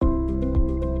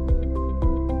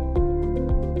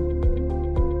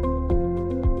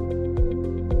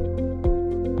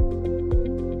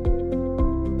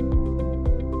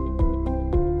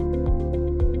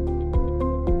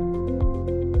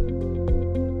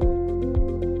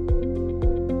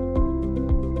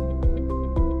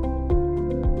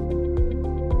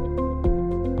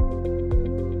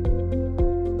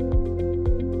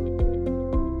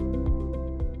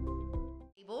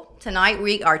tonight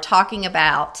we are talking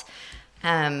about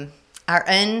our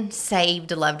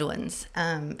unsaved loved ones.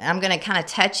 I'm going to kind of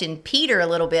touch in Peter a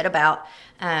little bit about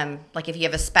like if you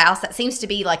have a spouse. That seems to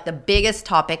be like the biggest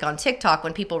topic on TikTok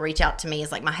when people reach out to me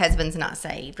is like my husband's not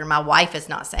saved or my wife is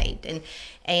not saved.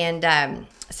 And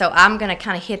so I'm going to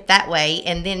kind of hit that way.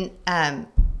 And then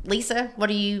Lisa,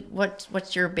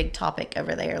 what's your big topic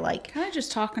over there? Like kind of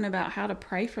just talking about how to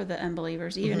pray for the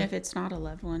unbelievers, even if it's not a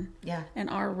loved one. Yeah. And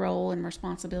our role and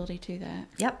responsibility to that.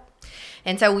 Yep.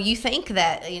 And so you think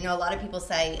that, a lot of people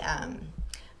say,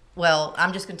 well,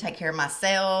 I'm just going to take care of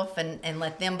myself and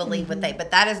let them believe what but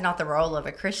that is not the role of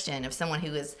a Christian, of someone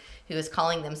who is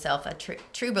calling themselves a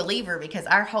true believer, because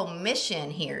our whole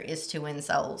mission here is to win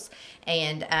souls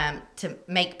and to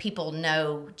make people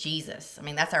know Jesus. I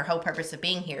mean, that's our whole purpose of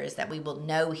being here, is that we will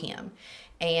know him.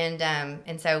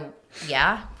 And so,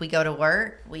 yeah, we go to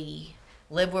work, we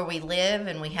live where we live,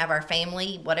 and we have our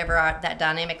family, whatever that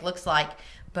dynamic looks like.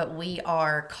 But we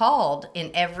are called in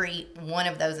every one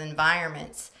of those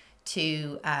environments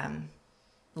to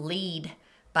lead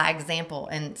by example.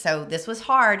 And so this was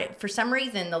hard. For some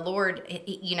reason, the Lord,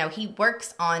 he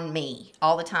works on me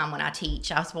all the time when I teach.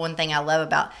 That's one thing I love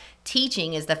about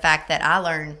teaching, is the fact that I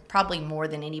learn probably more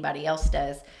than anybody else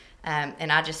does.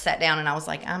 And I just sat down and I was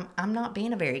like, I'm not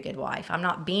being a very good wife. I'm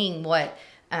not being what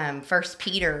 1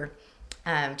 Peter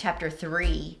chapter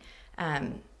 3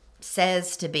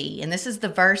 says to be. And this is the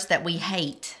verse that we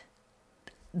hate.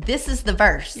 This is the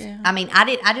verse. Yeah. I mean,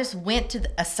 I just went to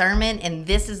a sermon, and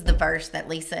this is the verse that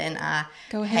Lisa and I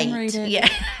go ahead and read it. Yeah.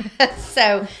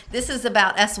 So this is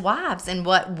about us wives and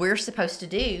what we're supposed to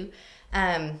do.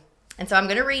 And so I'm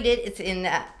going to read it. It's in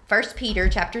 1 Peter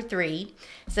chapter 3.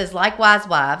 It says, "Likewise,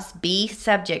 wives, be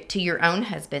subject to your own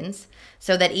husbands,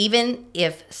 so that even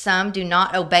if some do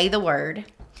not obey the word,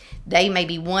 they may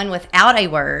be won without a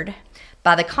word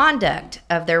by the conduct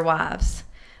of their wives.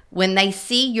 When they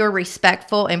see your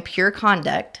respectful and pure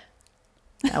conduct,"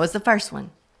 that was the first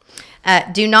one,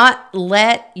 "do not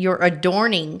let your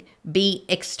adorning be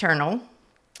external,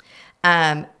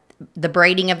 the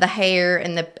braiding of the hair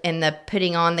and the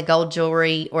putting on the gold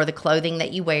jewelry or the clothing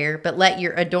that you wear, but let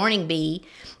your adorning be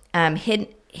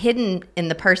hidden in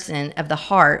the person of the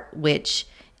heart, which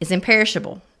is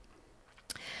imperishable.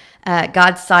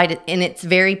 God's sight, and it's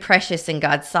very precious in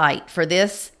God's sight. For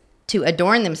this, to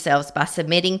adorn themselves by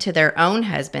submitting to their own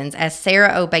husbands, as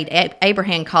Sarah obeyed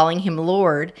Abraham, calling him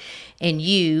Lord, and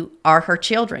you are her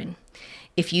children,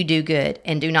 if you do good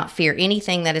and do not fear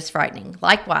anything that is frightening.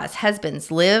 Likewise,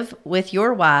 husbands, live with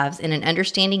your wives in an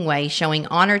understanding way, showing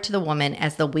honor to the woman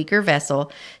as the weaker vessel,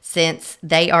 since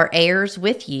they are heirs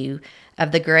with you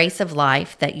of the grace of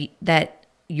life, that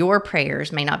your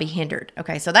prayers may not be hindered."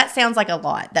 Okay, so that sounds like a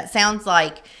lot. That sounds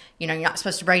like, you're not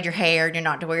supposed to braid your hair, you're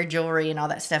not to wear jewelry and all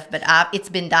that stuff. But it's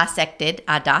been dissected.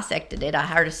 I dissected it. I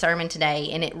heard a sermon today,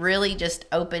 and it really just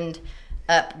opened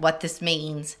up what this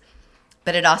means.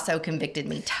 But it also convicted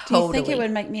me totally. Do you think it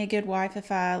would make me a good wife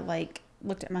if I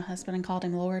looked at my husband and called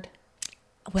him Lord?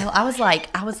 Well, I was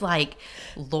like,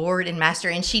 Lord and Master,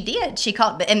 and she did. She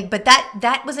called, but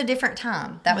that was a different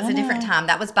time. That was a different time.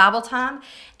 That was Bible time,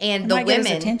 and the women. Get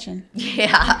his attention.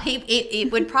 Yeah,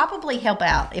 it would probably help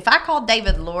out if I called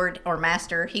David Lord or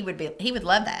Master. He would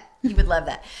love that. He would love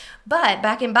that. But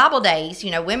back in Bible days,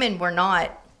 women were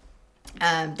not.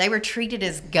 They were treated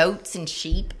as goats and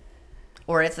sheep,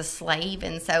 or as a slave,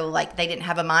 and so they didn't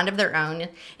have a mind of their own,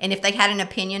 and if they had an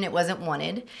opinion, it wasn't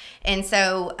wanted, and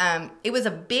so it was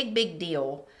a big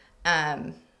deal.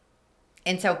 And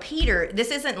so Peter,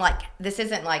 this isn't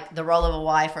like the role of a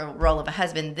wife or role of a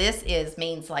husband. This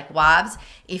means wives,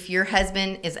 if your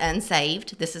husband is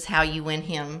unsaved, this is how you win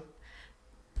him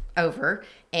over.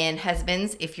 And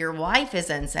husbands, if your wife is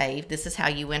unsaved, this is how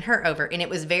you win her over. And it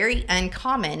was very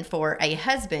uncommon for a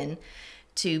husband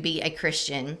to be a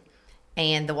Christian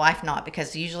and the wife not,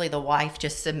 because usually the wife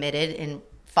just submitted and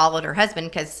followed her husband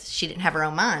because she didn't have her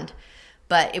own mind.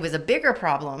 But it was a bigger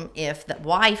problem if the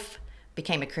wife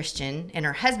became a Christian and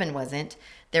her husband wasn't.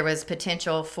 There was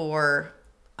potential for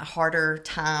a harder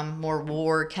time, more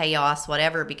war, chaos,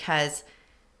 whatever, because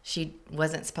she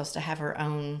wasn't supposed to have her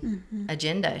own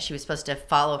agenda. She was supposed to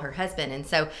follow her husband. And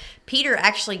so Peter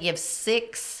actually gives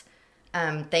 6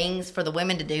 things for the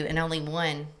women to do and only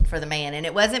 1 for the man. And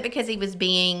it wasn't because he was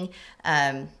being,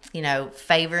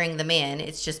 favoring the men.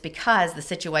 It's just because the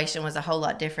situation was a whole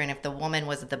lot different if the woman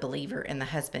was the believer and the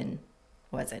husband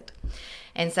wasn't.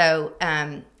 And so,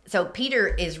 so Peter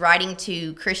is writing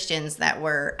to Christians that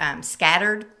were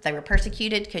scattered. They were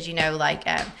persecuted because,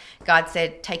 God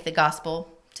said, take the gospel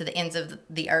to the ends of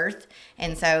the earth.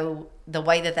 And so the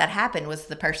way that happened was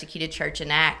the persecuted church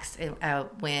in Acts,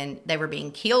 when they were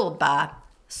being killed by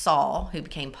Saul, who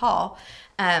became Paul.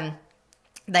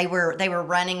 They were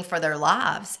running for their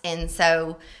lives, and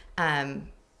so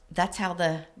that's how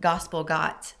the gospel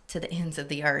got to the ends of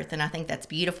the earth. And I think that's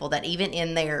beautiful, that even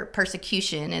in their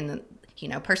persecution, and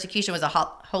persecution was a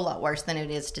whole lot worse than it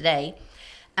is today,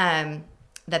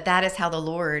 that is how the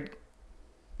Lord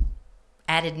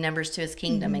added numbers to his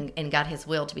kingdom, and got his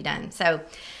will to be done. So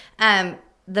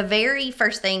the very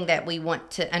first thing that we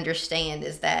want to understand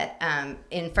is that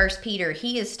in 1 Peter,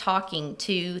 he is talking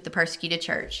to the persecuted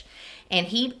church, and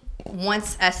he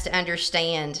wants us to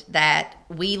understand that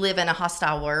we live in a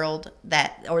hostile world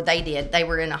they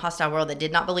were in a hostile world that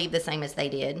did not believe the same as they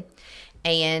did.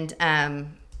 And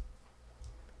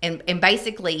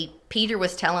basically Peter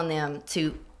was telling them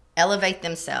to elevate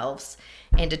themselves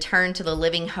and to turn to the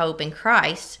living hope in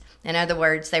Christ. In other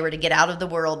words, they were to get out of the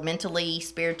world mentally,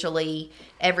 spiritually,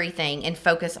 everything, and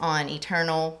focus on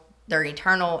their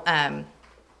eternal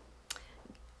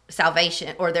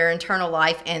salvation, or their eternal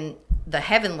life in the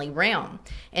heavenly realm,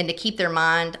 and to keep their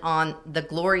mind on the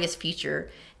glorious future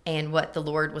and what the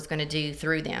Lord was going to do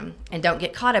through them. And don't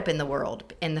get caught up in the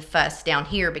world, in the fuss down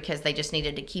here, because they just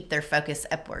needed to keep their focus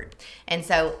upward. And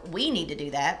so we need to do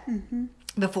that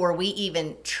before we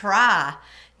even try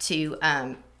to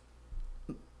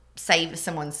save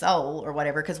someone's soul or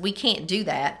whatever, because we can't do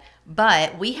that.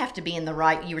 But we have to be in the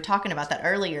right, you were talking about that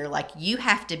earlier, like you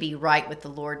have to be right with the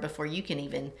Lord before you can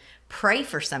even pray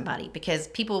for somebody, because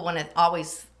people want to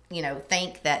always,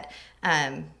 think that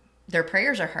their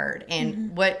prayers are heard.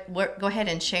 And what go ahead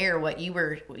and share what you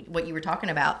were talking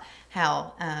about,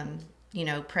 how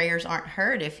prayers aren't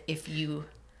heard if you.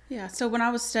 Yeah, so when I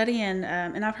was studying,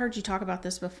 and I've heard you talk about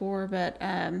this before, but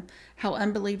how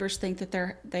unbelievers think that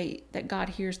that God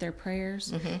hears their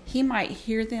prayers. He might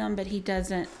hear them, but he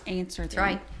doesn't answer them. That's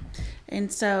right.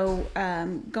 And so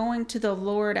going to the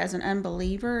Lord as an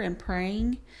unbeliever and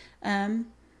praying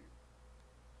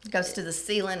goes to the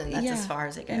ceiling, and that's as far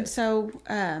as it goes. And so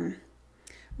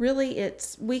really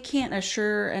we can't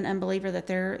assure an unbeliever that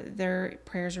their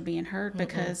prayers are being heard,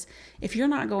 because if you're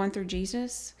not going through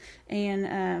Jesus,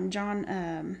 and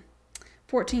John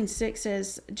 14:6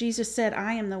 says, Jesus said,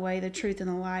 I am the way, the truth, and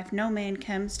the life. No man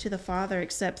comes to the Father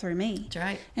except through me. That's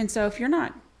right. And so if you're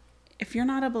not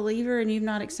a believer and you've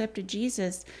not accepted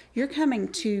Jesus, you're coming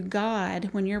to God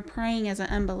when you're praying as an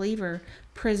unbeliever,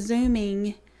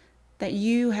 presuming that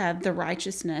you have the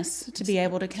righteousness to be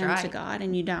able to come to God,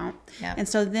 and you don't. Yep. And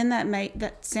so then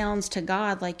that sounds to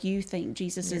God like you think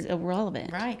Jesus is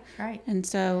irrelevant. Right. And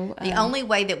so the only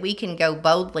way that we can go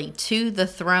boldly to the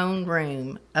throne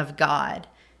room of God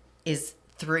is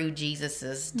through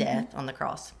Jesus's death on the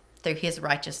cross, through his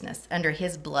righteousness, under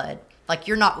his blood. Like,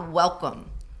 you're not welcome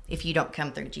if you don't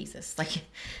come through Jesus. Like,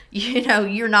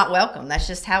 you're not welcome. That's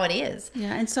just how it is.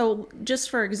 Yeah. And so just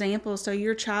for example, so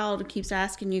your child keeps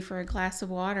asking you for a glass of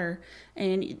water,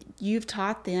 and you've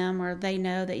taught them, or they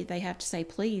know that they have to say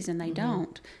please, and they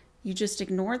don't. You just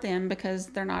ignore them because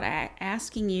they're not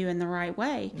asking you in the right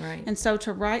way. Right. And so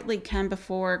to rightly come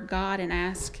before God and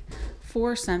ask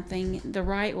for something the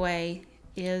right way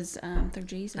is through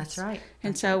Jesus. That's right.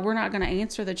 And so we're not going to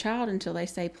answer the child until they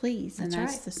say please. And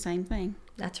that's right. the same thing.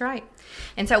 That's right.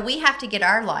 And so we have to get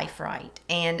our life right.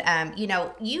 And,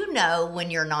 when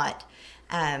you're not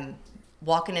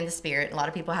walking in the Spirit. A lot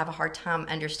of people have a hard time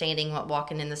understanding what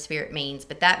walking in the Spirit means.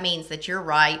 But that means that you're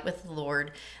right with the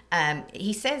Lord.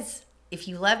 He says, if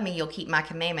you love me, you'll keep my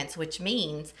commandments, which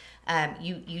means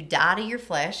you die to your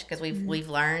flesh, because we've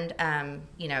learned,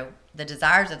 the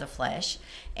desires of the flesh.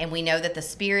 And we know that the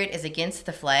Spirit is against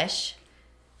the flesh.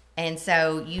 And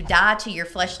so you die to your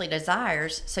fleshly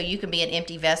desires so you can be an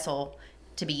empty vessel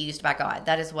to be used by God.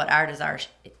 That is what our desire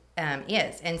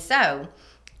is. And so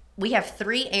we have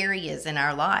 3 areas in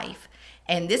our life.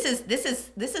 And this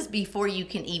is before you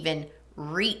can even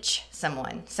reach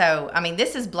someone. So,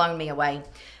 this has blown me away.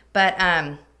 But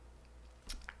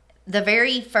the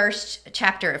very first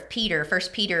chapter of Peter, 1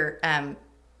 Peter,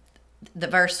 the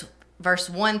verse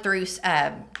 1 through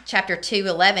chapter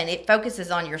 2:11, it focuses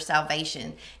on your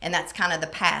salvation, and that's kind of the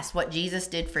past, what Jesus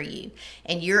did for you,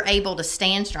 and you're able to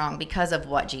stand strong because of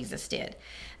what Jesus did.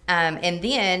 And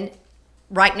then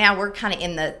right now we're kind of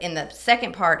in the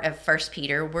second part of 1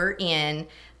 Peter. We're in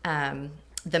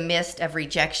the midst of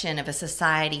rejection of a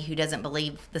society who doesn't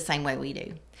believe the same way we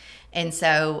do, and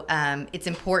so it's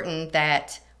important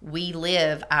that we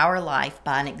live our life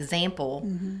by an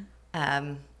example.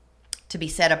 To be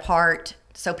set apart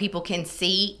so people can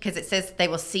see, because it says they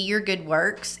will see your good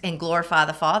works and glorify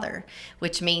the Father,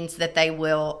 which means that they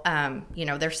will,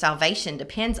 their salvation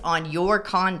depends on your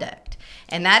conduct.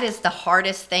 And that is the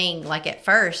hardest thing. Like at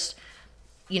first,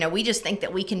 we just think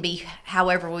that we can be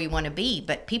however we want to be,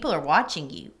 but people are watching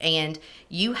you, and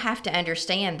you have to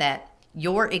understand that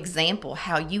your example,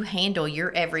 how you handle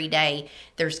your everyday,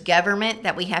 there's government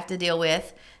that we have to deal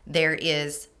with, there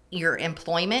is your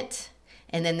employment,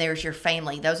 and then there's your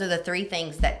family. Those are the three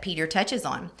things that Peter touches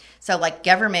on. So like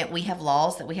government, we have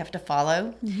laws that we have to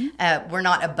follow. We're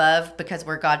not above, because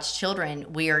we're God's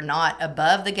children. We are not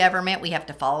above the government. We have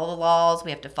to follow the laws.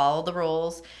 We have to follow the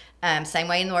rules. Same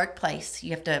way in the workplace.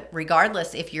 You have to,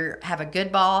 regardless if you have a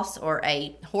good boss or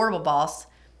a horrible boss,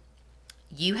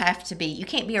 you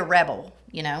can't be a rebel,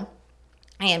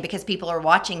 and because people are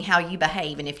watching how you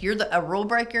behave. And if you're a rule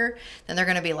breaker, then they're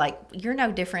going to be like, you're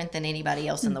no different than anybody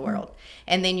else in the world.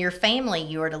 And then your family,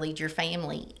 you are to lead your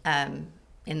family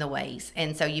in the ways.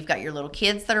 And so you've got your little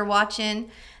kids that are watching,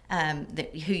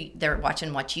 they're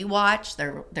watching what you watch.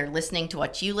 They're listening to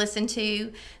what you listen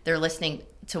to. They're listening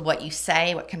to what you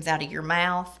say, what comes out of your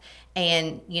mouth.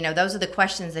 And, those are the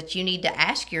questions that you need to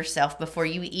ask yourself before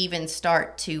you even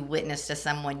start to witness to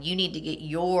someone. You need to get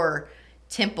your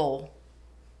temple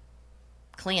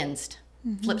cleansed.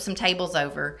 Flip some tables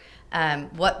over.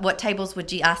 What tables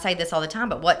would I say this all the time,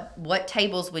 but what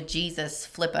tables would Jesus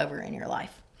flip over in your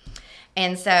life?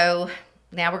 And so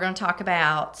now we're going to talk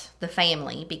about the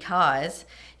family, because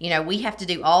we have to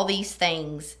do all these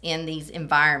things in these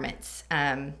environments,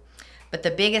 but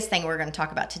the biggest thing we're going to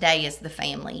talk about today is the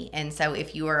family. And so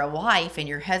if you are a wife and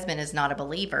your husband is not a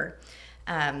believer,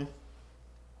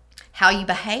 how you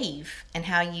behave and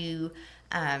how you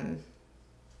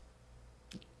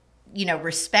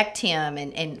respect him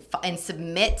and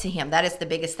submit to him. That is the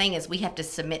biggest thing, is we have to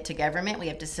submit to government. We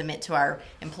have to submit to our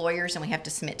employers, and we have to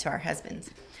submit to our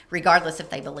husbands, regardless if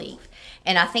they believe.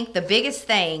 And I think the biggest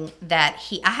thing that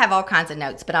I have all kinds of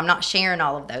notes, but I'm not sharing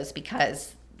all of those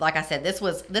because, like I said, this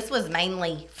was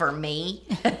mainly for me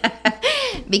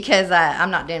because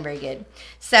I'm not doing very good.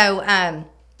 So,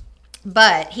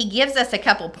 but he gives us a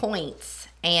couple points,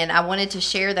 and I wanted to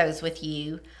share those with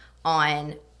you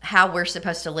on how we're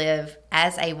supposed to live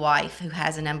as a wife who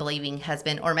has an unbelieving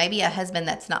husband, or maybe a husband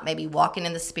that's not maybe walking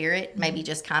in the Spirit, maybe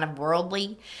just kind of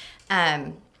worldly.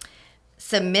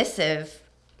 Submissive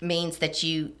means that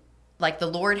the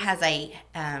Lord has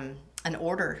an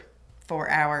order for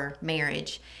our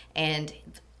marriage, and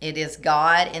it is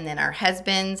God, and then our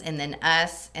husbands, and then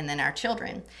us, and then our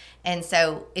children. And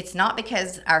so it's not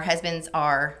because our husbands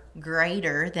are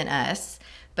greater than us,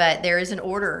 but there is an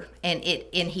order, and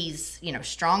he's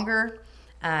stronger.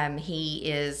 He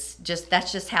is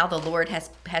that's just how the Lord has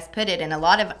put it. In a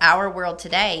lot of our world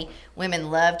today,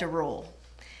 women love to rule,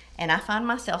 and I find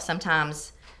myself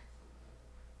sometimes,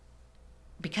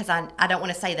 because I don't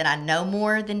want to say that I know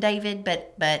more than David,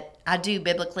 but I do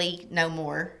biblically know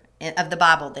more of the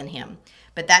Bible than him.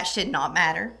 But that should not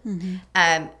matter.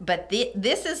 But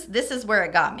this is where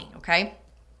it got me. Okay,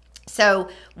 so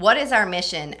what is our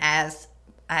mission as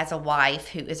a wife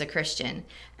who is a Christian?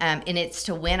 And it's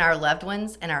to win our loved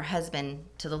ones and our husband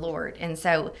to the Lord. And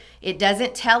so it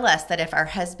doesn't tell us that if our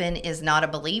husband is not a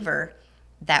believer,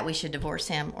 that we should divorce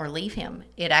him or leave him.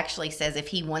 It actually says if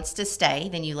he wants to stay,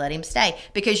 then you let him stay,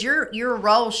 because your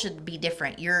role should be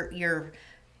different. You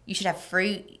should have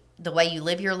fruit. The way you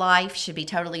live your life should be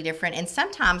totally different. And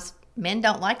sometimes men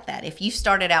don't like that. If you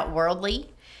started out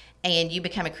worldly and you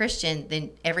become a Christian,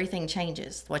 then everything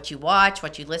changes. What you watch,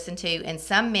 what you listen to, and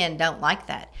some men don't like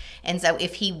that. And so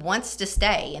if he wants to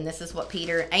stay, and this is what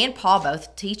Peter and Paul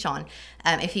both teach on,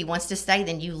 if he wants to stay,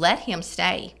 then you let him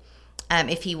stay.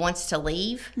 If he wants to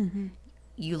leave,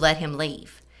 you let him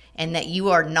leave. And that you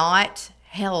are not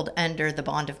held under the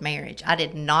bond of marriage. I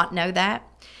did not know that,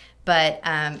 but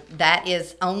that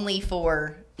is only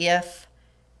for if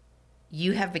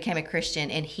you have become a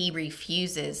Christian and he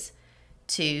refuses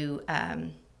to,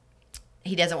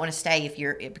 he doesn't want to stay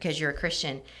because you're a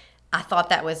Christian. I thought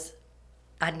that was,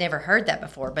 I'd never heard that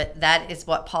before, but that is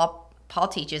what Paul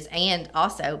teaches, and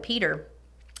also Peter,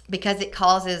 because it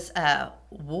causes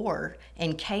war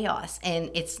and chaos, and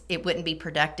it wouldn't be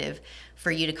productive for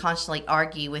you to constantly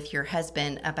argue with your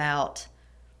husband about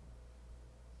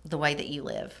the way that you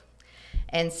live.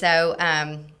 And so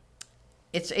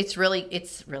it's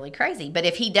really crazy. But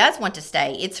if he does want to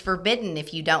stay, it's forbidden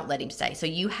if you don't let him stay. So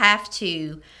you have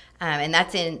to, and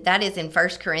that is in 1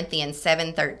 Corinthians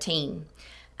 7:13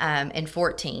 and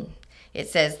 14. It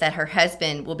says that her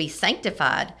husband will be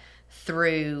sanctified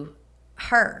through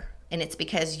her. And it's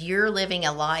because you're living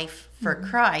a life for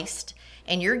Christ,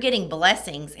 and you're getting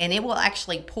blessings, and it will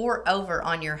actually pour over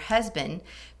on your husband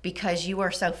because you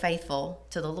are so faithful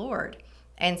to the Lord.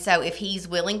 And so if he's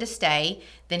willing to stay,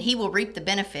 then he will reap the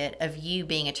benefit of you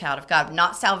being a child of God.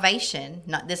 Not salvation.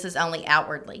 This is only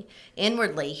outwardly.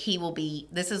 Inwardly, he will be,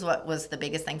 this is what was the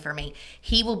biggest thing for me.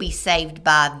 He will be saved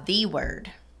by the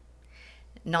word,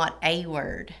 not a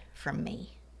word from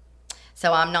me.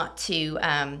 So I'm not to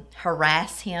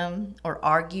harass him or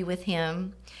argue with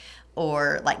him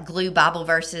or like glue Bible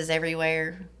verses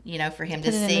everywhere, for him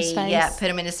to see. Yeah, put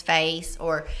them in his face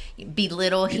or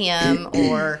belittle him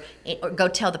or go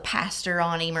tell the pastor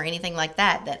on him or anything like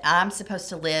that. That I'm supposed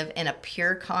to live in a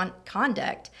pure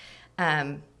conduct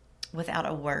without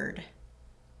a word.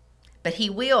 But he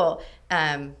will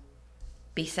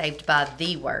be saved by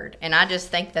the word. And I just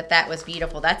think that was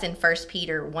beautiful. That's in 1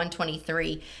 Peter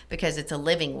 1:23 because it's a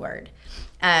living word.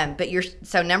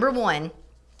 So number one,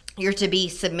 you're to be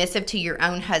submissive to your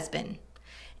own husband.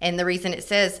 And the reason it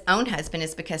says own husband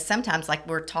is because sometimes, like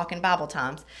we're talking Bible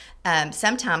times,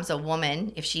 sometimes a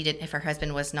woman, if her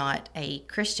husband was not a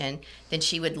Christian, then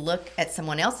she would look at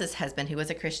someone else's husband who was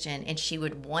a Christian, and she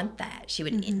would want that. She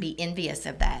would be envious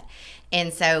of that.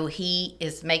 And so he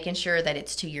is making sure that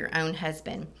it's to your own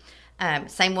husband.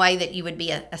 Same way that you would be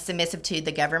a submissive to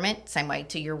the government, same way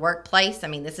to your workplace. I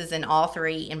mean, this is in all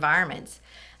three environments.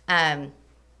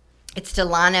 It's to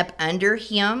line up under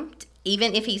him,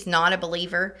 even if he's not a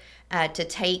believer, to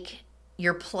take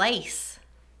your place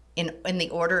in the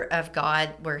order of God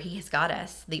where he has got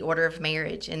us, the order of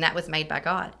marriage, and that was made by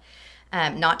God.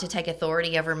 Not to take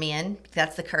authority over men.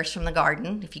 That's the curse from the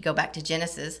garden. If you go back to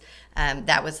Genesis,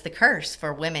 that was the curse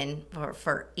for women,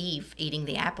 for Eve eating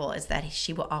the apple, is that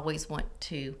she will always want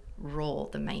to rule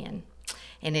the man.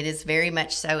 And it is very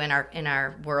much so in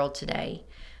our world today.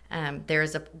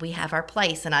 We have our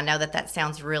place, and I know that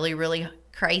sounds really, really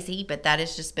crazy, but that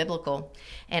is just biblical.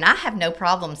 And I have no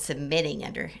problem submitting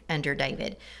under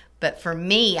David. But for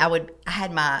me, I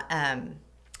had my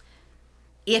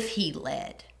if he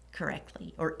led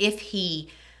correctly, or if he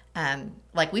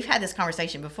like we've had this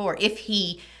conversation before, if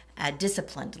he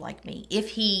disciplined like me,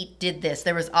 if he did this,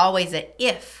 there was always a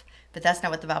if, but that's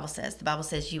not what the Bible says. The Bible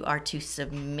says you are to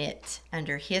submit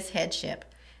under his headship.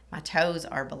 My toes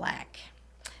are black.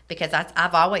 Because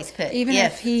I've always put even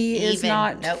if he is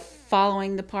not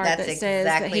following the part that says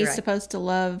exactly that he's right. supposed to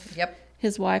love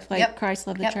his wife like Christ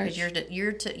loved the church.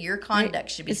 Your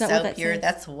conduct should be so pure. Says?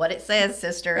 That's what it says,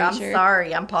 sister. I'm sure?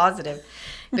 Sorry, I'm positive.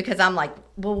 Because I'm like,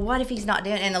 well, what if he's not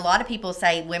doing? And a lot of people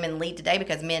say women lead today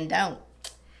because men don't.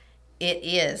 It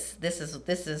is. This is.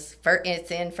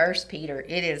 It's in 1 Peter.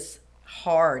 It is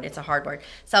hard. It's a hard word.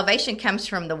 Salvation comes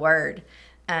from the word.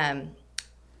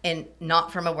 And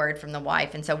not from a word from the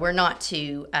wife. And so we're not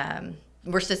to,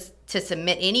 we're to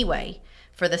submit anyway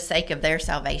for the sake of their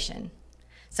salvation.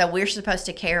 So we're supposed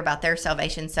to care about their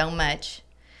salvation so much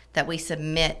that we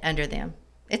submit under them.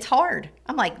 It's hard.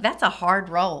 I'm like, that's a hard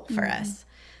role for us.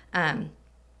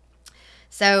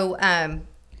 So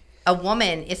a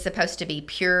woman is supposed to be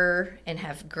pure and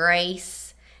have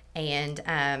grace, and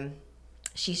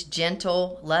she's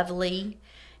gentle, lovely.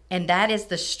 And that is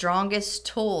the strongest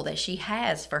tool that she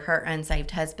has for her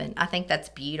unsaved husband. I think that's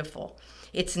beautiful.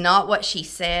 It's not what she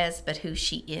says, but who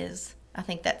she is. I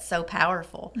think that's so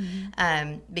powerful.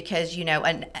 Because,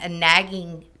 a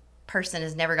nagging person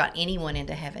has never got anyone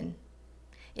into heaven.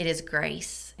 It is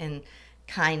grace and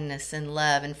kindness and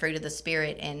love and fruit of the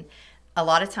Spirit. And a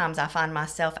lot of times I find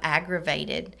myself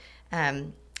aggravated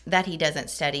that he doesn't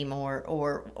study more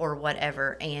or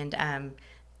whatever. And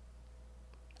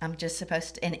I'm just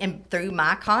supposed to, and through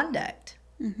my conduct.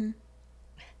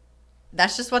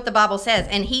 That's just what the Bible says.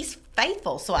 And he's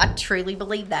faithful. So I truly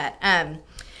believe that.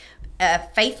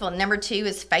 Faithful. Number 2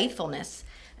 is faithfulness.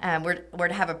 We're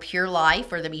to have a pure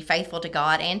life. We're to be faithful to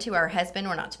God and to our husband.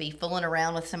 We're not to be fooling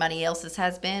around with somebody else's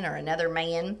husband or another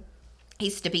man.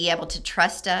 He's to be able to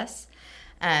trust us.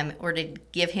 Or to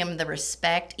give him the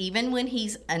respect, even when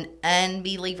he's an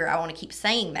unbeliever. I want to keep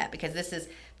saying that because this is,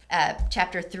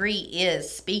 chapter 3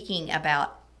 is speaking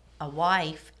about a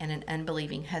wife and an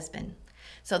unbelieving husband.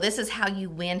 So this is how you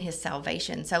win his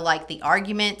salvation. So like the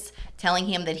arguments, telling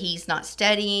him that he's not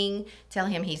studying,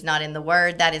 telling him he's not in the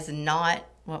word, that is not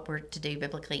what we're to do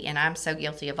biblically. And I'm so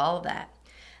guilty of all of that.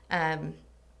 And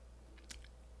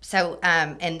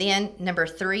then number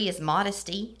 3 is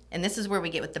modesty. And this is where we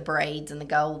get with the braids and the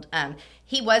gold.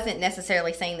 He wasn't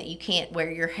necessarily saying that you can't wear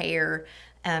your hair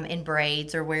in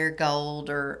braids or wear gold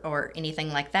or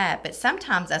anything like that. But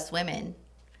sometimes us women,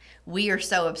 we are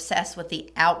so obsessed with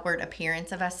the outward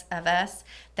appearance of us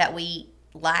that we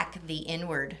lack the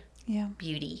inward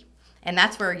beauty. And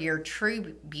that's where your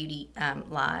true beauty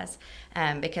lies,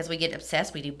 because we get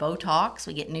obsessed. We do Botox,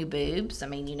 we get new boobs. I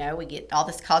mean, we get all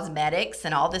this cosmetics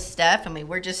and all this stuff. I mean,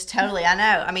 we're just totally, I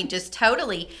know, I mean, just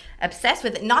totally obsessed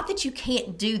with it. Not that you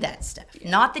can't do that stuff,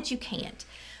 not that you can't.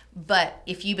 But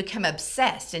if you become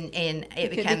obsessed and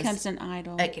it becomes an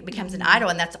idol. It becomes an idol,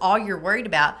 and that's all you're worried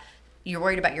about. You're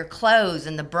worried about your clothes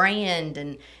and the brand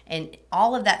and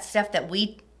all of that stuff that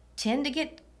we tend to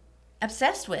get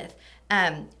obsessed with,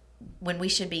 when we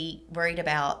should be worried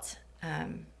about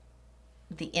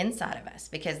the inside of us,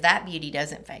 because that beauty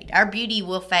doesn't fade. Our beauty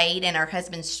will fade, and our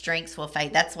husband's strengths will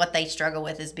fade. That's what they struggle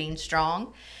with, is being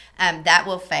strong. That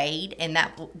will fade, and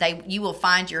you will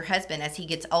find your husband as he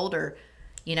gets older.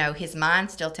 His mind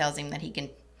still tells him that he can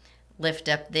lift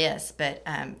up this, but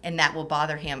and that will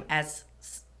bother him, as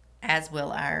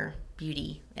will our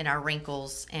beauty and our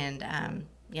wrinkles, and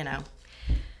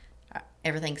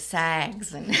everything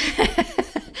sags. And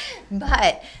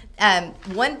but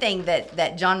one thing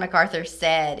that John MacArthur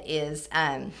said is,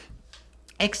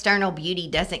 external beauty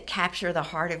doesn't capture the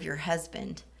heart of your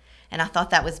husband. And I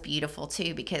thought that was beautiful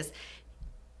too, because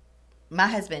my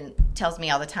husband tells me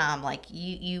all the time, like,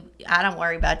 I don't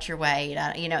worry about your weight,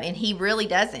 and he really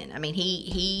doesn't. I mean,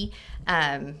 he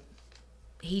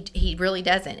really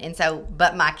doesn't. And so,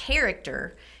 but my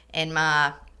character and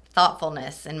my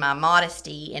thoughtfulness and my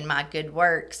modesty and my good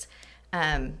works,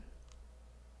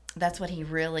 that's what he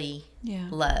really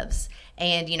loves.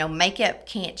 And, makeup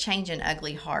can't change an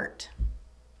ugly heart.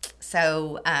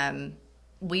 So,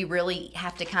 we really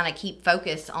have to kind of keep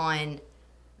focus on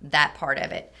that part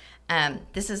of it.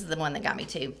 This is the one that got me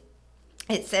too.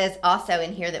 It says also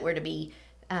in here that we're to be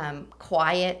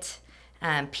quiet,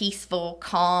 peaceful,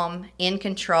 calm, in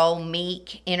control,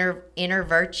 meek, inner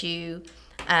virtue.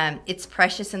 It's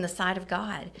precious in the sight of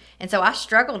God. And so I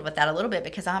struggled with that a little bit,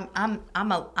 because I'm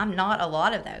not a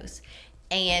lot of those.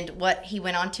 And what he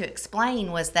went on to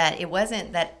explain was that it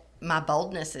wasn't that my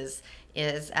boldness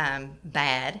is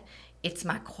bad. It's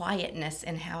my quietness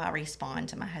and how I respond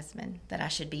to my husband, that I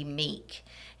should be meek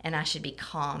and I should be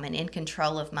calm and in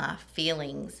control of my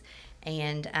feelings.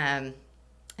 And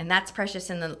that's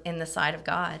precious in the sight of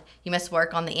God. You must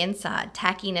work on the inside.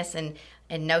 Tackiness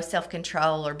and no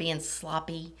self-control, or being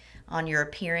sloppy on your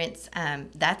appearance,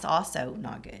 that's also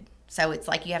not good. So it's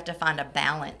like you have to find a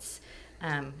balance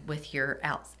with your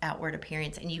outward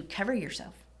appearance, and you cover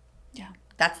yourself. Yeah.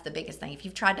 That's the biggest thing. If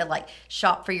you've tried to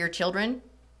shop for your children,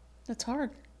 that's hard.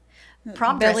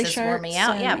 Prom Belly dresses wore me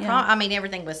out. and, Prom. I mean,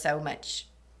 everything was so much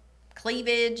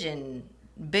cleavage and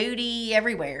booty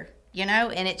everywhere,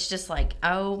 and it's just like,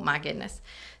 oh my goodness.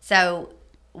 So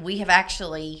we have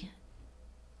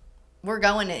we're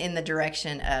going in the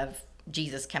direction of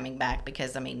Jesus coming back,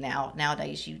 because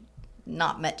nowadays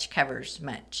not much covers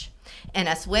much. And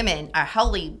us women, our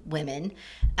holy women,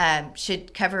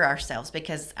 should cover ourselves,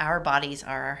 because our bodies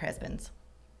are our husbands.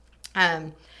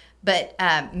 But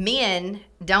men,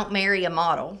 don't marry a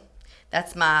model.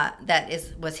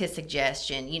 Was his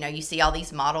suggestion. You see all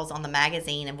these models on the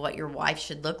magazine of what your wife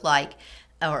should look like,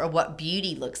 or what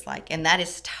beauty looks like, and that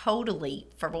is totally,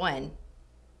 for one,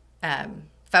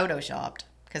 photoshopped,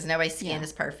 because nobody's skin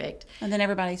is perfect. And then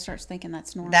everybody starts thinking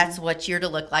that's normal. That's what you're to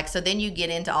look like. So then you get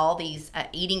into all these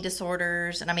eating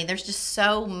disorders. And there's just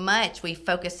so much. We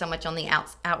focus so much on the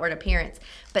outward appearance.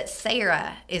 But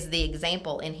Sarah is the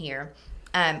example in here.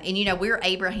 And we're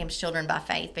Abraham's children by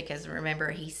faith, because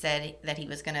remember, he said that he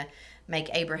was going to make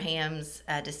Abraham's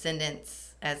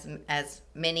descendants as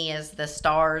many as the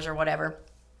stars or whatever.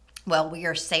 Well, we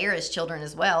are Sarah's children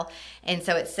as well. And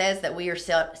so it says that we are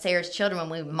Sarah's children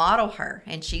when we model her.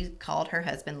 And she called her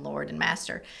husband Lord and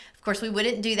Master. Of course, we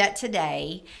wouldn't do that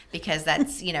today, because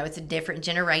that's, it's a different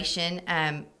generation.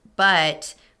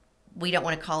 But we don't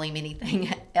want to call him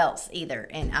anything else either.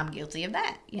 And I'm guilty of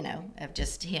that, of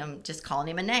just calling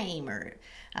him a name, or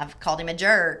I've called him a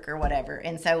jerk or whatever.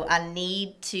 And so I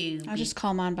need to... I'll just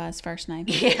call mine by his first name.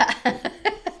 Yeah.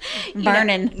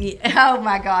 Burning. Oh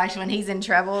my gosh, when he's in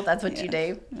trouble, that's what you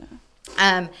do.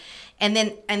 Yeah. And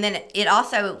then it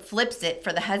also flips it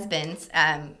for the husbands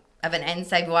of an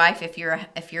unsaved wife. If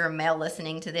you're a male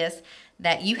listening to this,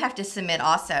 that you have to submit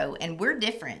also. And we're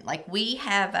different. Like we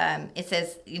have, it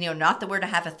says, not that we're to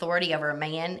have authority over a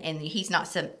man, and he's not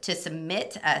to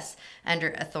submit to us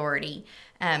under authority.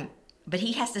 But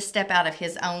he has to step out of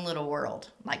his own little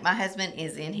world. Like my husband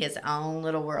is in his own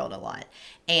little world a lot.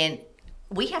 And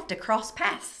we have to cross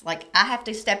paths. Like I have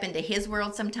to step into his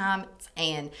world sometimes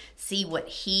and see what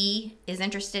he is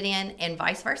interested in, and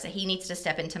vice versa. He needs to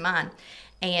step into mine.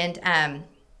 And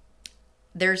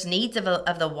there's needs of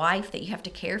the wife that you have to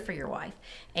care for your wife,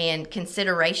 and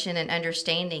consideration and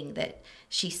understanding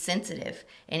she's sensitive,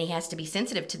 and he has to be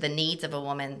sensitive to the needs of a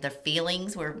woman. The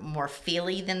feelings, we're more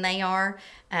feely than they are,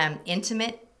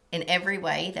 intimate in every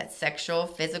way. That's sexual,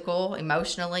 physical,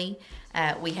 emotionally.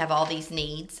 We have all these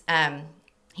needs.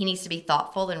 He needs to be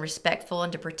thoughtful and respectful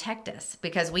and to protect us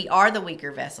because we are the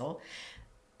weaker vessel.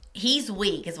 He's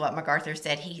weak, is what MacArthur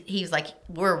said. He's like,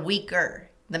 we're weaker.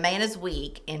 The man is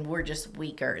weak, and we're just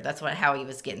weaker. That's how he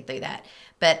was getting through that.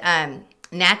 But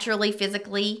naturally,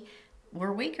 physically,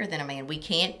 we're weaker than a man. We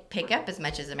can't pick up as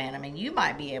much as a man. I mean, you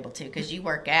might be able to because you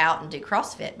work out and do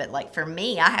CrossFit. But like for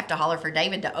me, I have to holler for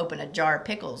David to open a jar of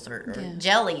pickles or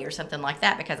jelly or something like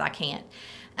that because I can't.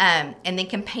 And then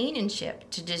companionship,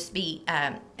 to just be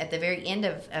at the very end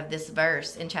of this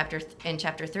verse in chapter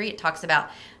 3, it talks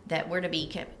about that we're to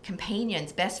be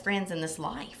companions, best friends in this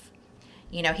life.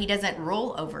 You know, he doesn't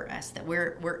rule over us, that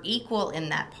we're equal in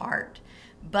that part.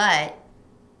 But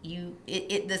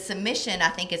the submission, I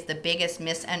think, is the biggest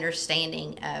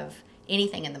misunderstanding of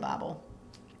anything in the Bible.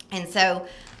 And so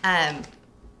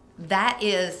that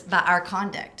is by our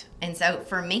conduct. And so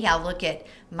for me, I look at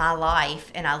my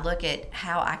life and I look at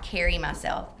how I carry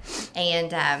myself.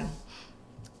 And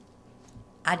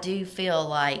I do feel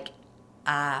like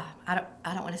I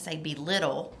don't want to say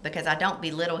belittle, because I don't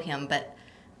belittle him, but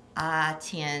I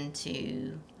tend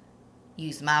to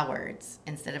use my words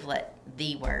instead of let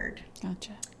the word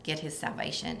get his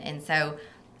salvation. And so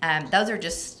those are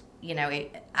just,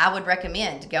 I would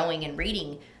recommend going and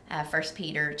reading 1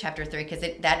 Peter chapter 3, because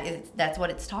that's what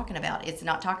it's talking about. It's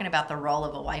not talking about the role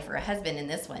of a wife or a husband in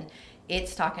this one.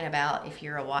 It's talking about if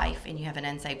you're a wife and you have an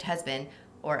unsaved husband,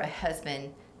 or a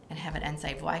husband and have an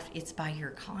unsaved wife, it's by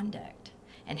your conduct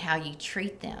and how you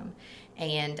treat them.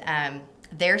 And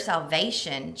their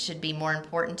salvation should be more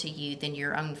important to you than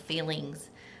your own feelings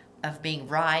of being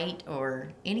right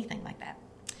or anything like that.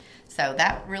 So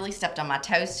that really stepped on my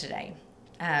toes today.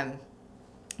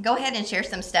 Go ahead and share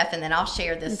some stuff, and then I'll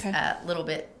share this little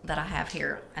bit that I have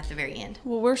here at the very end.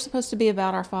 Well, we're supposed to be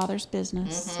about our Father's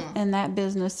business, and that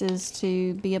business is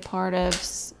to be a part of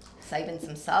saving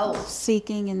some souls,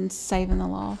 seeking and saving the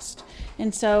lost.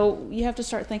 And so you have to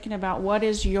start thinking about what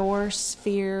is your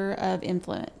sphere of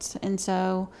influence. And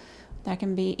so that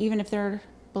can be, even if they're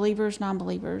believers,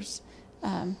 non-believers,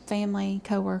 family,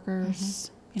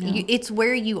 coworkers. It's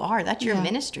where you are. That's your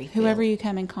ministry field. Whoever you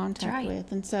come in contact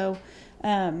with. And so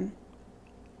that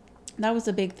was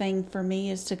a big thing for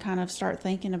me, is to kind of start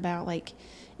thinking about, like,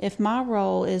 if my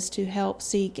role is to help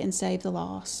seek and save the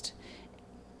lost,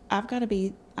 I've got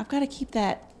to keep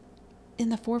that in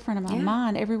the forefront of my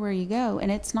mind everywhere you go.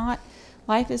 And it's not,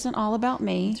 life isn't all about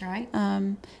me. That's right.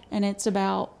 And it's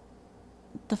about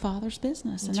the Father's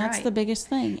business. And that's the biggest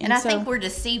thing. And I think we're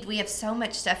deceived. We have so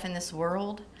much stuff in this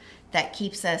world that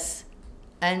keeps us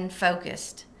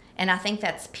unfocused. And I think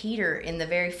that's Peter in the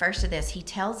very first of this. He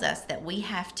tells us that we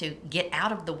have to get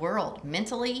out of the world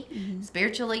mentally,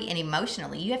 spiritually, and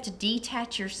emotionally. You have to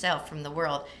detach yourself from the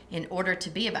world in order to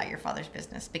be about your Father's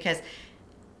business, because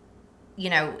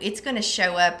it's going to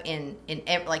show up in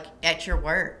like at your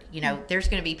work. There's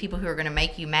going to be people who are going to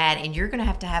make you mad, and you're going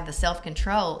to have the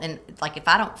self-control. And like, if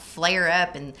I don't flare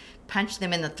up and punch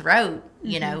them in the throat,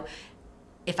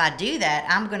 if I do that,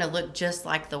 I'm going to look just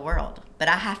like the world. But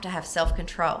I have to have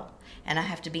self-control, and I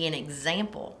have to be an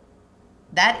example.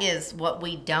 That is what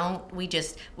we don't. We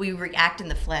react in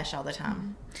the flesh all the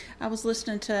time. I was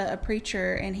listening to a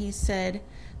preacher, and he said,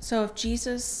 so if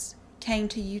Jesus came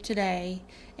to you today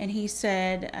and he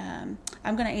said,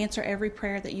 I'm going to answer every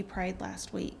prayer that you prayed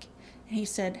last week. And he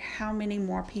said, how many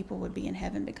more people would be in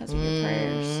heaven because of your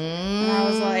prayers? And I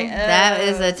was like, that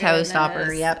is a toe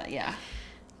stopper. Yep. Yeah.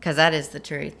 Because that is the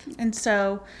truth. And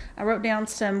so I wrote down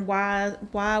some why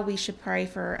we should pray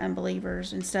for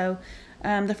unbelievers. And so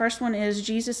the first one is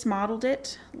Jesus modeled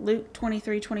it. Luke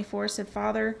 23:24 said,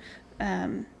 Father,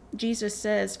 Jesus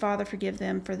says, Father, forgive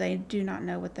them, for they do not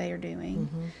know what they are doing.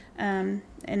 And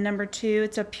number 2,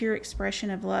 it's a pure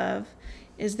expression of love.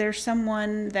 Is there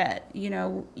someone that,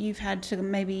 you've had to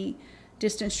maybe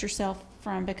distance yourself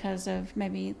from because of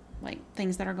maybe like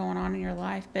things that are going on in your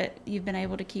life, but you've been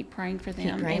able to keep praying for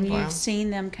them, and you've seen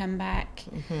them come back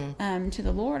to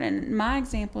the Lord? And my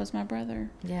example is my brother.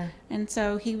 Yeah. And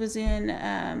so he was in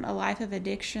a life of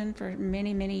addiction for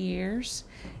many, many years.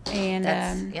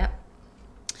 And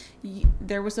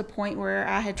there was a point where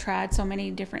I had tried so many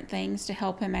different things to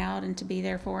help him out and to be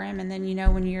there for him. And then,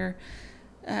 when you're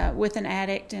with an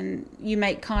addict and you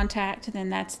make contact, then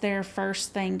that's their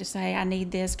first thing to say, I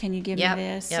need this, can you give me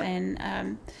this?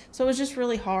 And so it was just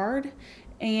really hard.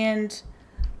 And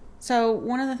so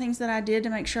one of the things that I did to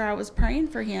make sure I was praying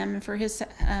for him and for his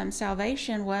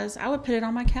salvation was I would put it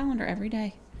on my calendar every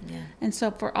day. Yeah. And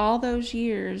so for all those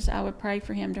years, I would pray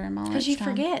for him during my lunchtime. Because you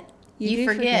forget. You You do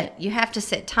forget. forget. You have to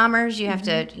set timers. You have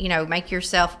to, make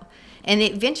yourself, and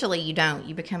eventually you don't.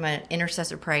 You become an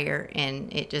intercessor prayer,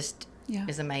 and it just Yeah.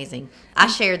 is amazing. I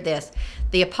shared this.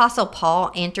 The Apostle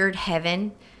Paul entered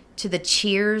heaven to the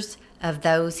cheers of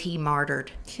those he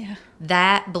martyred. Yeah.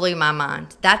 That blew my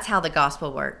mind. That's how the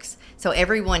gospel works. So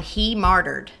everyone he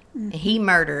martyred, and he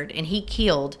murdered, and he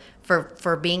killed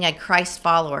for being a Christ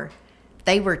follower,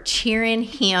 they were cheering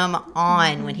him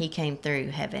on when he came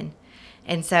through heaven.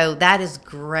 And so that is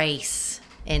grace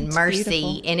and It's mercy.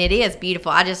 beautiful. And it is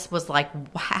beautiful. I just was like,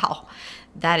 wow,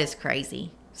 that is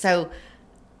crazy. So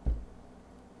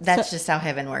that's just how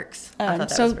heaven works. I thought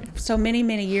that was pretty. So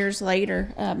many years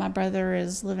later, my brother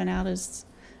is living out his,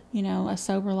 a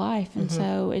sober life, and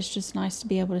so it's just nice to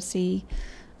be able to see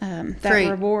that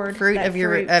reward, fruit that of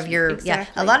your yeah.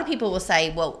 Exactly. A lot of people will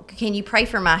say, well, can you pray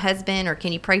for my husband, or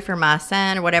can you pray for my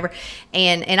son, or whatever?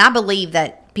 And I believe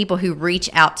that people who reach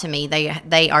out to me,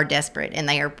 they are desperate, and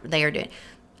they are doing.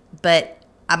 But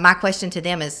my question to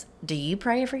them is, do you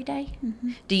pray every day?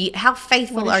 How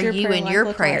faithful What are does your you prayer in life your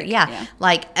look prayer? like? Yeah. Yeah.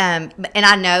 Like, and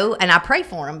I know, and I pray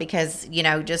for them because,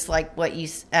 just like what you,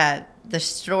 the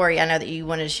story I know that you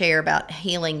wanted to share about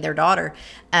healing their daughter.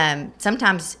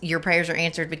 Sometimes your prayers are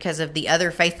answered because of the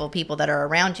other faithful people that are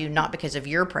around you, not because of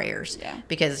your prayers. Yeah.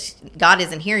 Because God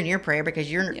isn't hearing your prayer because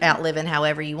you're out living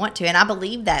however you want to. And I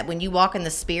believe that when you walk in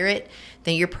the Spirit,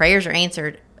 then your prayers are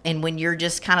answered. And when you're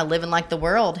just kind of living like the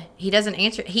world, he doesn't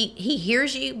answer. He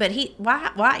hears you, but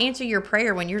why answer your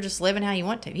prayer when you're just living how you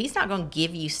want to? He's not going to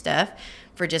give you stuff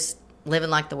for just living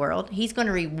like the world. He's going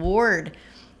to reward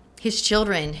his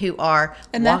children who are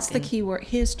and that's the key word,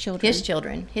 his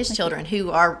children. His children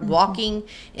who are walking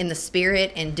in the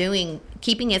Spirit and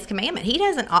keeping his commandment. He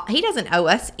doesn't owe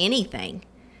us anything.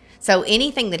 So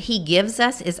anything that he gives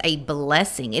us is a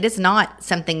blessing. It is not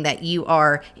something that you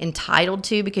are entitled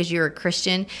to because you're a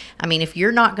Christian. I mean, if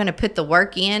you're not going to put the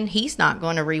work in, he's not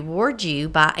going to reward you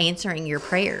by answering your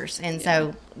prayers. And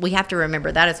so we have to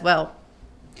remember that as well.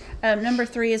 Number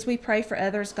 3 is we pray for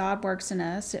others. God works in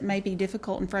us. It may be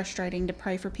difficult and frustrating to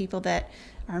pray for people that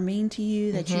are mean to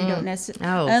you, that you don't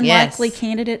necessarily. Unlikely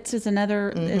candidates is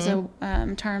another is a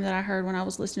term that I heard when I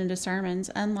was listening to sermons.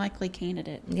 Unlikely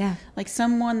candidate. Yeah. Like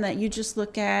someone that you just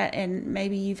look at and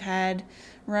maybe you've had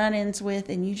run-ins with,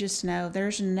 and you just know there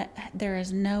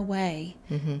is no way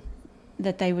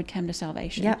that they would come to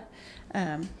salvation. Yep.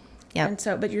 And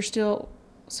so, but you're still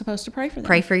supposed to pray for them.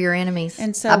 Pray for your enemies.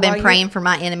 And so I've been praying for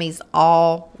my enemies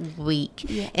all week.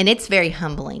 Yeah. And it's very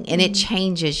humbling, and it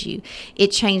changes you.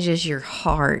 It changes your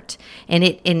heart.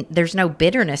 And there's no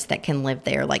bitterness that can live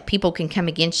there. Like people can come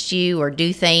against you or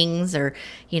do things or,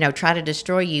 try to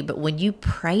destroy you, but when you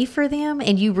pray for them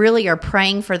and you really are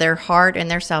praying for their heart and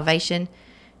their salvation,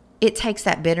 it takes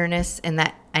that bitterness and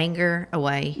that anger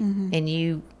away, and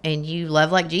you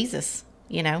love like Jesus,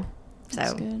 That's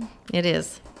So good. it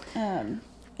is.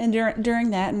 And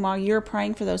during that, and while you're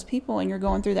praying for those people and you're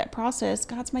going through that process,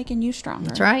 God's making you stronger.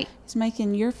 That's right. He's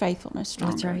making your faithfulness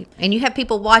stronger. That's right. And you have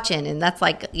people watching, and that's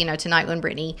like, tonight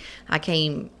when I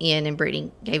came in and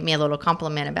Brittany gave me a little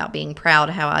compliment about being proud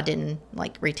how I didn't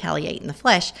retaliate in the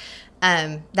flesh.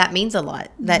 That means a lot.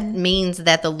 That means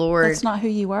that the Lord. That's not who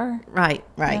you were. Right.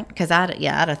 Yeah. Because I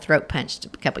had a throat punched a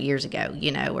couple years ago,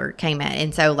 or came at,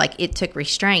 and so it took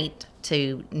restraint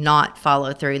to not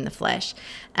follow through in the flesh.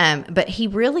 But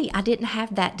I didn't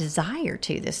have that desire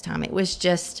to this time. It was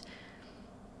just,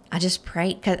 I just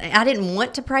prayed because I didn't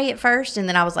want to pray at first. And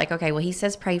then I was like, okay, well, he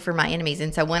says pray for my enemies.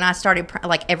 And so when I started,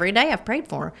 every day I've prayed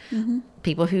for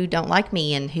people who don't like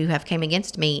me and who have came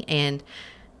against me. And,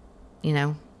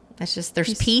 that's just,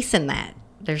 there's peace in that.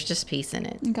 There's just peace in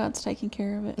it. And God's taking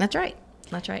care of it. That's right.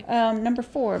 That's right. Number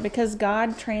 4, because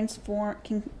God can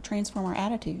transform our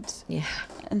attitudes. Yeah.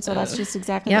 And so that's just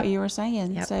exactly what you were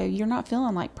saying. Yep. So you're not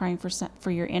feeling like praying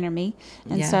for your enemy.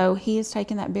 And so he is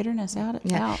taking that bitterness out.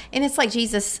 And it's like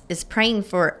Jesus is praying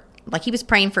for, he was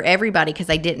praying for everybody because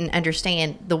they didn't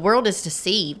understand. The world is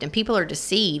deceived and people are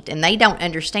deceived and they don't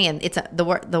understand.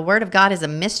 The word of God is a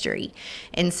mystery.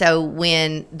 And so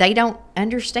when they don't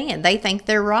understand, they think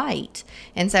they're right.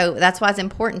 And so that's why it's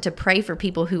important to pray for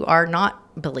people who are not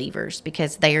believers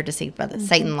because they are deceived by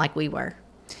Satan like we were.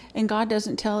 And God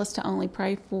doesn't tell us to only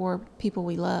pray for people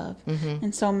we love.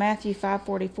 And so Matthew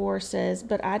 5:44 says,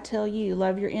 "But I tell you,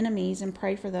 love your enemies and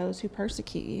pray for those who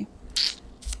persecute you."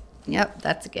 Yep,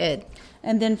 that's good.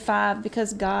 And then 5,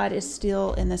 because God is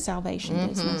still in the salvation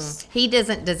business. He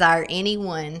doesn't desire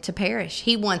anyone to perish.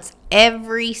 He wants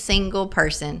every single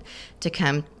person to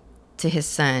come to his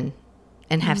son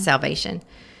and have salvation.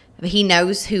 He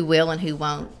knows who will and who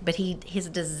won't, but his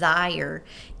desire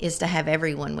is to have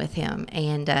everyone with him.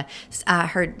 And I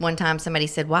heard one time somebody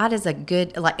said, why does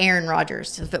like Aaron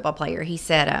Rodgers, a football player, he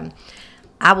said,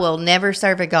 I will never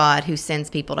serve a God who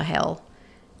sends people to hell.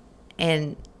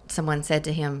 And someone said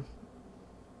to him,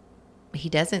 he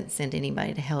doesn't send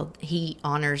anybody to hell. He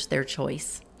honors their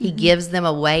choice. He gives them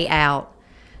a way out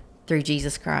through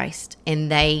Jesus Christ,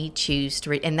 and they choose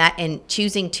to and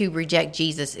choosing to reject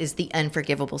Jesus is the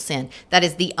unforgivable sin. That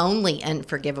is the only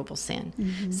unforgivable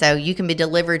sin. So you can be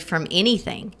delivered from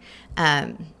anything,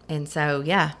 and so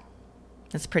yeah,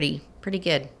 that's pretty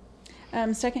good.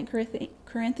 2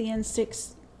 Corinthians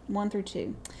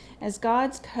 6:1-2. As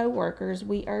God's co-workers,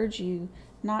 we urge you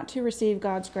not to receive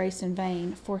God's grace in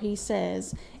vain, for he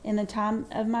says, in the time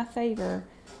of my favor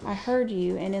I heard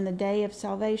you, and in the day of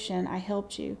salvation I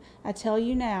helped you. I tell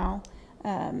you now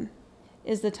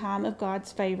is the time of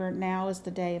God's favor. Now is the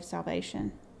day of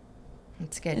salvation.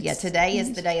 That's good. Today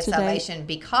is the day of salvation,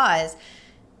 because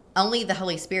only the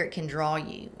Holy Spirit can draw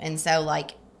you. And so,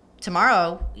 like,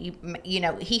 tomorrow, you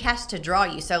know, he has to draw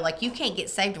you. So, like, you can't get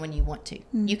saved when you want to.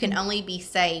 You can only be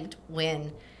saved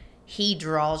when he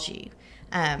draws you.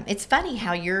 It's funny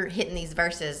how you're hitting these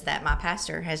verses that my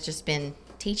pastor has just been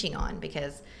teaching on,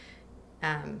 because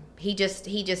he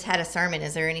just had a sermon.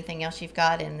 Is there anything else you've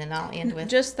got? And then I'll end with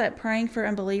just that praying for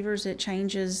unbelievers, it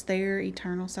changes their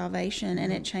eternal salvation,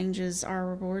 and it changes our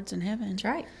rewards in heaven.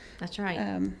 That's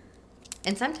right.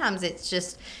 And sometimes it's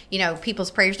just, you know,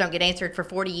 people's prayers don't get answered for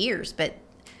 40 years, but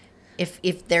if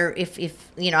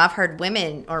you know, I've heard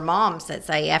women or moms that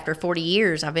say, after 40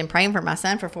 years, I've been praying for my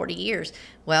son for 40 years.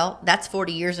 Well, that's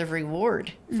 40 years of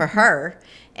reward for her.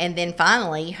 And then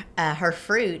finally, her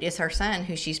fruit is her son,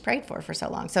 who she's prayed for so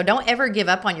long. So don't ever give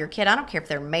up on your kid. I don't care if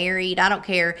they're married. I don't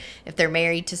care if they're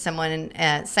married to someone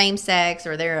same sex,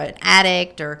 or they're an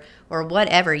addict, or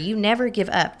whatever. You never give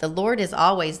up. The Lord is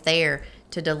always there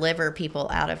to deliver people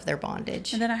out of their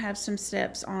bondage. And then I have some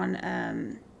steps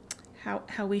on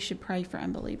how we should pray for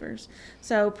unbelievers.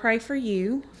 So pray for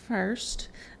you first.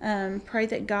 Pray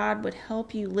that God would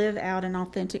help you live out an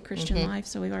authentic Christian life.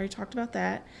 So we've already talked about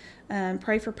that.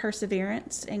 Pray for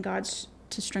perseverance and God's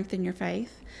to strengthen your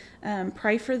faith.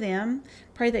 Pray for them.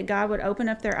 Pray that God would open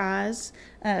up their eyes,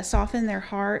 soften their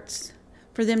hearts,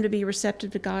 for them to be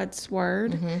receptive to God's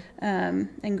word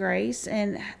and grace,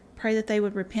 and pray that they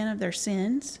would repent of their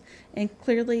sins and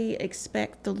clearly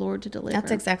expect the Lord to deliver.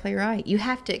 That's exactly right. You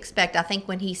have to expect. I think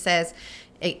when he says,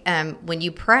 when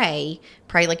you pray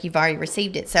like you've already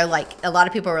received it. So, like, a lot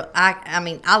of people are,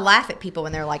 I laugh at people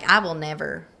when they're like, I will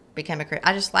never become a Christian.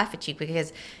 I just laugh at you,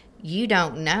 because you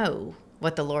don't know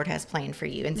what the Lord has planned for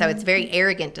you. And so it's very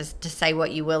arrogant to say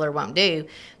what you will or won't do.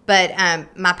 But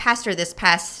my pastor this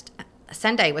past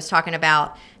Sunday was talking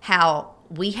about how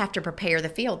we have to prepare the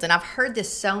fields. And I've heard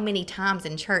this so many times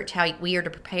in church, how we are to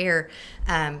prepare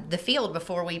the field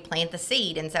before we plant the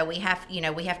seed. And so we have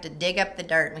to dig up the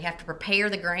dirt, and we have to prepare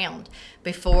the ground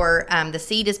before the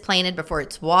seed is planted, before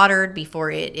it's watered,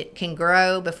 before it can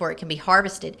grow, before it can be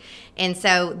harvested. And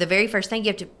so the very first thing, you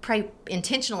have to pray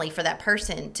intentionally for that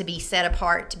person to be set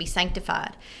apart, to be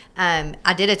sanctified.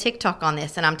 I did a TikTok on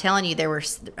this, and I'm telling you,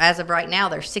 as of right now,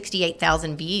 there's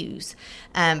 68,000 views,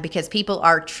 because people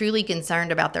are truly concerned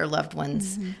about their loved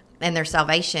ones and their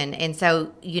salvation. And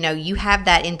so, you know, you have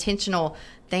that intentional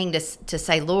thing to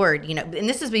say, Lord, you know, and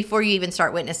this is before you even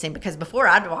start witnessing, because before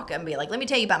I'd walk up and be like, let me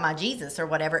tell you about my Jesus or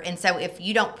whatever. And so if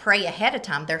you don't pray ahead of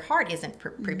time, their heart isn't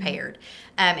prepared.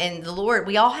 And the Lord,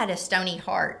 we all had a stony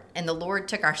heart, and the Lord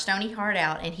took our stony heart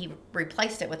out and he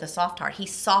replaced it with a soft heart. He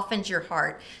softens your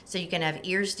heart so you can have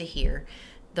ears to hear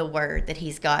the word that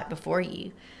he's got before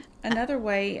you. Another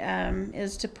way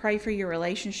is to pray for your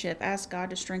relationship. Ask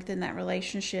God to strengthen that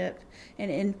relationship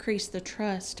and increase the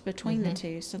trust between the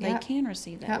two, so they can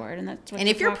receive that word. And that's what. And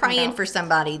if you're praying about for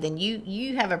somebody, then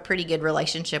you have a pretty good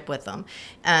relationship with them,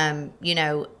 you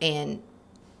know. And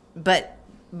but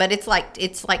it's like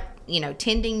you know,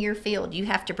 tending your field. You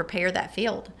have to prepare that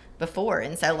field before,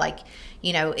 and so, like,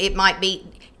 you know, it might be.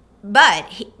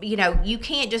 But you know, you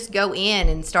can't just go in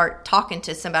and start talking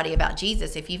to somebody about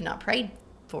Jesus if you've not prayed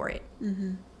for it.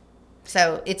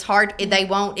 So it's hard. They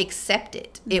won't accept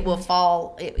it. It will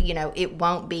fall. You know, it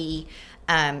won't be.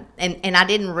 And I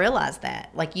didn't realize that.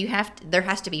 Like, there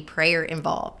has to be prayer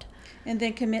involved. And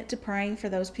then commit to praying for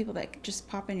those people that just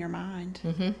pop in your mind.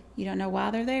 You don't know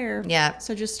why they're there. Yeah.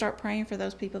 So just start praying for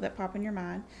those people that pop in your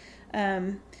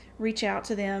mind. Reach out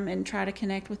to them and try to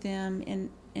connect with them.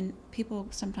 And people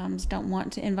sometimes don't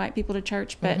want to invite people to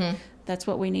church, but that's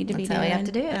what we need to be doing. That's how we have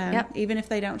to do it. Even if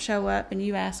they don't show up and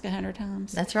you ask 100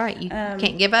 times. That's right. You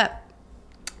can't give up.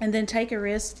 And then take a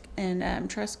risk and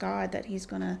trust God that He's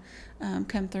going to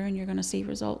come through, and you're going to see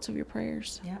results of your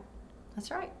prayers. Yeah,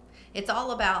 that's right. It's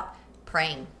all about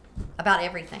praying about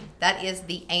everything. That is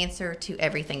the answer to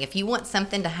everything. If you want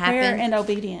something to happen, Prayer and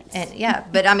obedience. and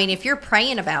but I mean, if you're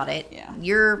praying about it,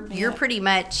 you're pretty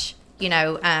much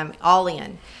all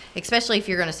in. Especially if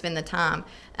you're going to spend the time.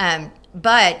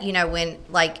 But when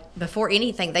before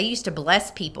anything, they used to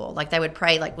bless people. Like they would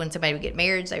pray, like when somebody would get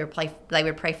married, they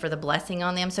would pray for the blessing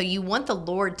on them. So you want the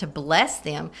Lord to bless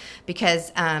them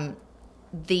because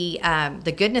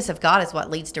the goodness of God is what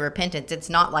leads to repentance. It's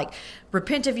not like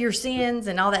repent of your sins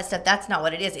and all that stuff. That's not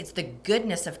what it is. It's the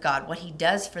goodness of God, what He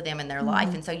does for them in their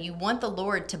life. And so you want the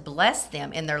Lord to bless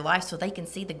them in their life so they can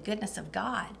see the goodness of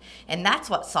God. And that's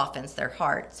what softens their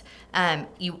hearts.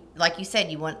 Like you said,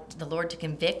 you want the Lord to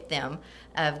convict them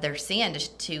of their sin,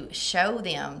 to show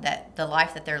them that the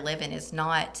life that they're living is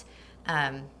not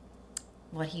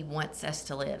what He wants us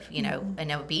to live,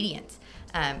 in obedience.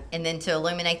 And then to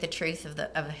illuminate the truth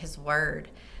of His word,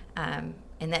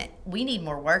 and that we need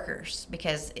more workers,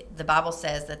 because the Bible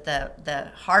says that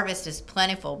the harvest is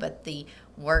plentiful, but the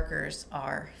workers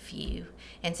are few.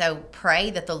 And so pray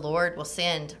that the Lord will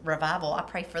send revival. I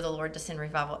pray for the Lord to send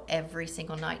revival every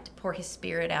single night, to pour His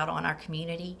Spirit out on our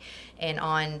community, and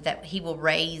on that He will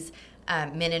raise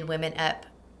men and women up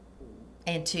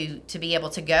and to be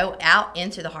able to go out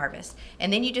into the harvest.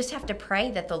 And then you just have to pray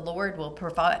that the Lord will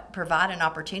provide an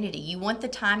opportunity. You want the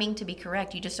timing to be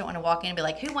correct. You just don't want to walk in and be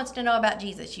like, who wants to know about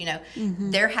Jesus?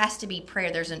 There has to be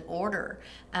prayer. There's an order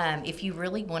if you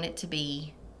really want it to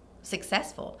be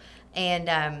successful. And,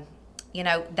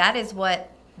 that is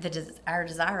what our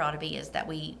desire ought to be, is that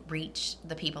we reach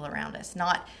the people around us,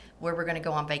 not where we're going to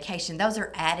go on vacation. Those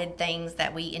are added things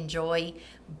that we enjoy,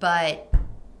 but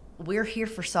we're here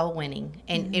for soul winning,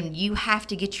 and you have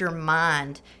to get your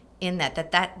mind in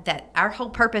that our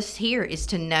whole purpose here is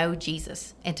to know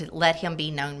Jesus and to let Him be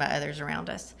known by others around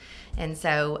us. And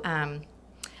so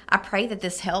I pray that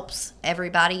this helps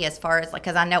everybody, as far as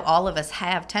because I know all of us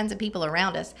have tons of people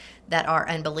around us that are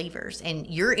unbelievers, and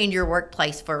you're in your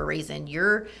workplace for a reason.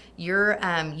 You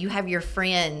have your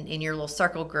friend in your little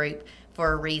circle group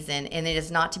for a reason, and it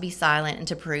is not to be silent and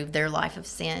to prove their life of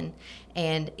sin.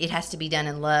 And it has to be done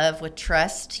in love, with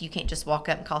trust. You can't just walk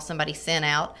up and call somebody sin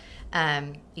out.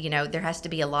 There has to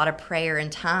be a lot of prayer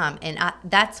and time. And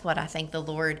that's what I think the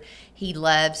Lord, He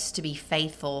loves to be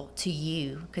faithful to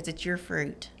you, because it's your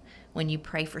fruit when you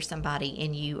pray for somebody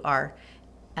and you are,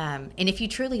 and if you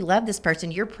truly love this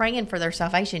person, you're praying for their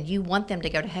salvation. You want them to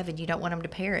go to heaven. You don't want them to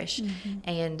perish.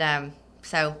 And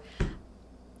so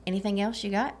anything else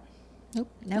you got? Nope.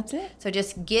 That's it. So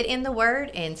just get in the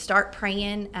Word and start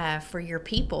praying for your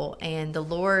people, and the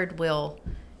Lord will.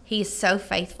 He is so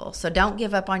faithful. So don't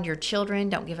give up on your children.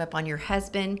 Don't give up on your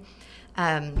husband.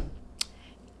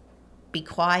 Be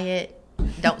quiet.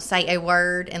 Don't say a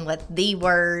word, and let the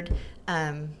Word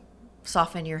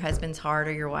soften your husband's heart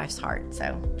or your wife's heart.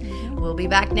 So we'll be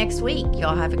back next week.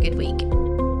 Y'all have a good week.